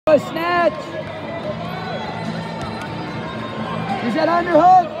Snatch. Use that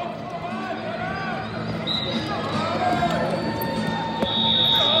underhook.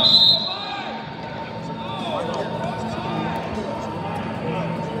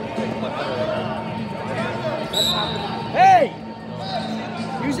 Hey,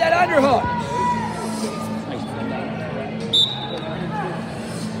 use that underhook.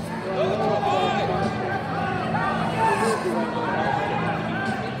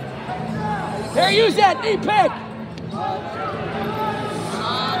 There, use that knee pick.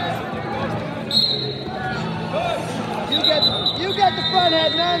 You get the front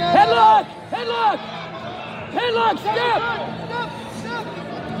head. No. Headlock. Headlock. Headlock. Step. Step.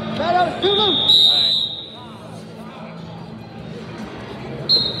 That was too loose.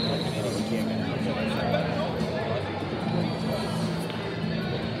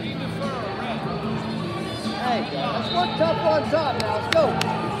 Hey, let's work tough on top now. Let's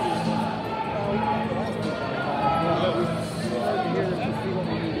go.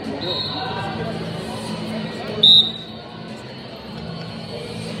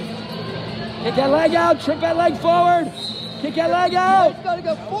 Kick that leg out, trip that leg forward. Kick that leg out. It's gotta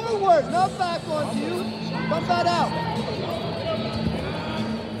go forward, not back on you. Bump that out.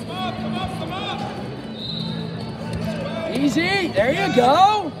 Easy, there you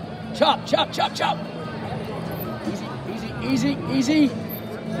go. Chop. Easy.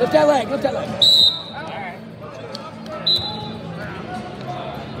 Lift that leg.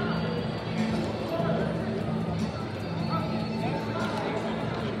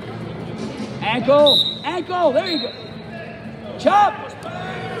 Ankle, there you go. Chop.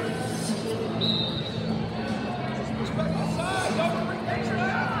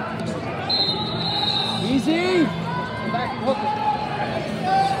 Easy.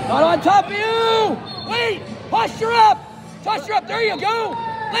 Not on top of you. Wait, posture up. There you go.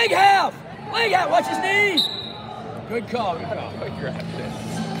 Leg half. Watch his knees. Good call. Look at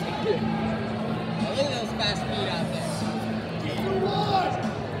those fast feet out there.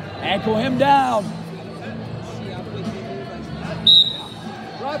 Ankle him down.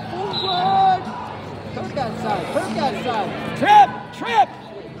 Right forward. Kirk outside. Trip.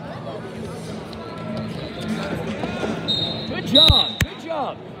 Good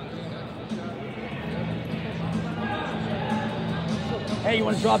job. Hey, you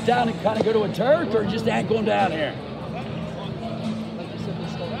want to drop down and kind of go to a turf or just ankle him down here?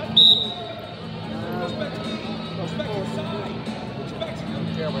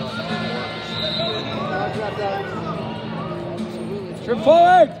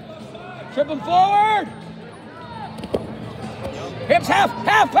 Trip him forward. Hips half,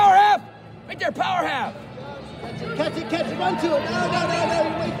 power half. Right there, power half. Catch it, run to it.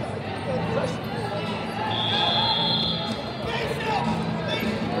 No, wait.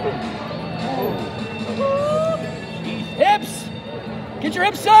 Hips. Get your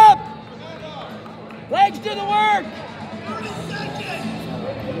hips up. Legs do the work.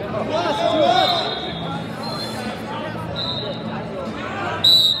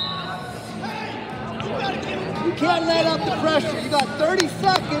 You can't let up the pressure. You got 30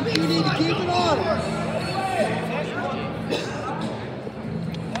 seconds. You need to keep it on.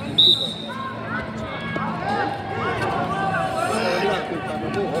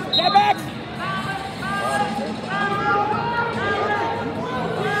 Step back.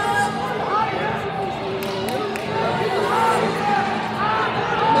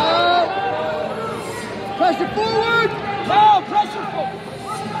 Pressure forward. No, pressure forward.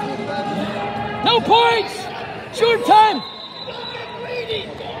 No points. Short time.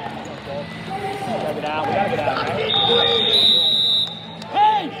 We gotta get out, right?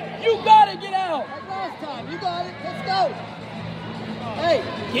 Hey, you gotta get out. Like last time, you got it. Let's go. Hey,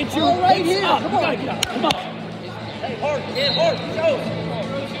 Get your right hips here. up. Come You on. gotta get out. Come on. Hey, hard, get hard, go.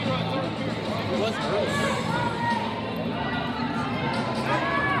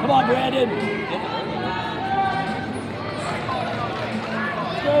 Come on, Brandon.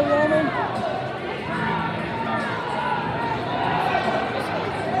 Go, Yeoman.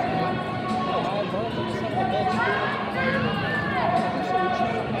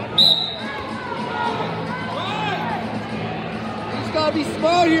 You gotta be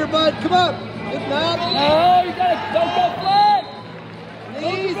smart here, bud. Come on. If not, No, you gotta, don't go flat.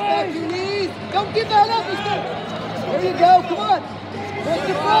 knees, back your knees. Don't give that up. Let's go. There you go. Come on. Break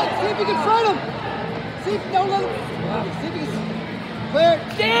your front. See if you can front him. See if don't let him. See if you can clear.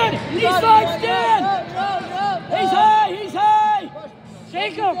 Stand. You Knee got it. side No. stand. He's high.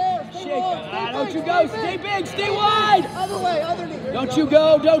 Shake him. Stay Shake long, him. stay Don't big, you stay go. big. Stay big. Stay wide. Other way, other knee. There Don't you you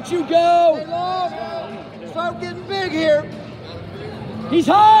go. Don't you Stay go. long. Start getting big here. He's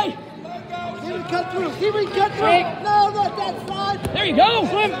high. See if we can cut through. See if we can cut through. No, not that side. There you go.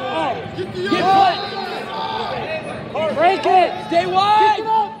 Swim. Get flat. Break it. Stay wide. Kick it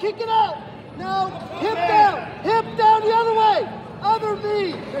out. Kick it out. No. Hip down. Hip down the other way. Other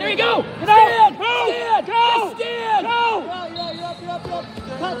knee. There you go. Get Stand. out. Move. Stand. Go. Just stand. Go.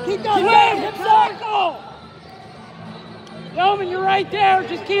 You're up. Keep going. Swim. Hip circle. Yeoman, you're right there.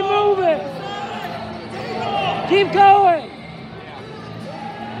 Just keep moving. Keep going.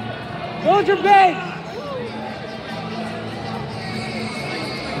 Build your base.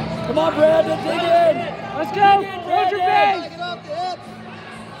 Come on, Brandon. Dig in. Let's go. Build your base. Get off the hips.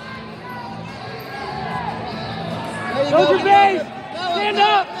 Build your base. Now Stand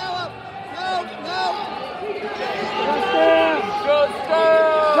now up. No.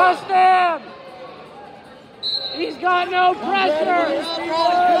 Justin. He's got no pressure.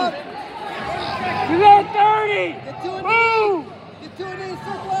 You got 30. Get to a knee. Move. Get to a knee.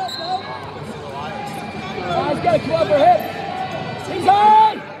 Circle up. No. Guys got to come up her hips. He's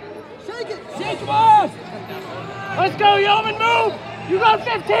high. Shake it. Shake him off. Let's go, Yeoman. Move. You got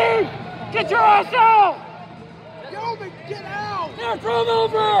 15. Get your ass out. Yeoman, get out. There, throw him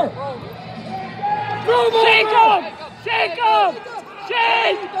over. Throw him Shake over. him. Shake him.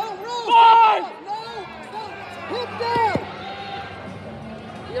 Shake. Don't roll. 5. No. Hip down.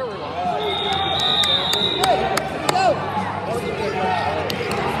 Here we go.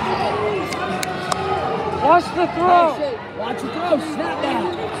 Watch the throw. Watch the throw. Snap down.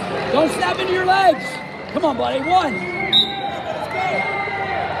 Don't snap into your legs. Come on, buddy. 1.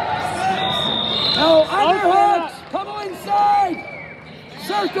 No, underhooks. Come on inside.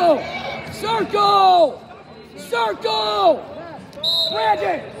 Circle. Circle. Circle.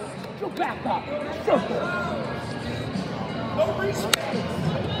 Brandon. Go back up. Circle.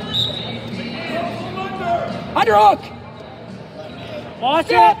 Underhook. Watch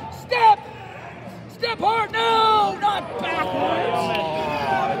Step. it. Step. Step hard. No, not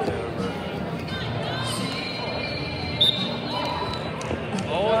backwards.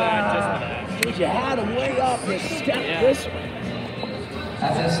 Dude, you had him way up. You stepped this way.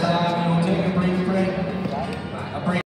 At this time, we will take a brief break.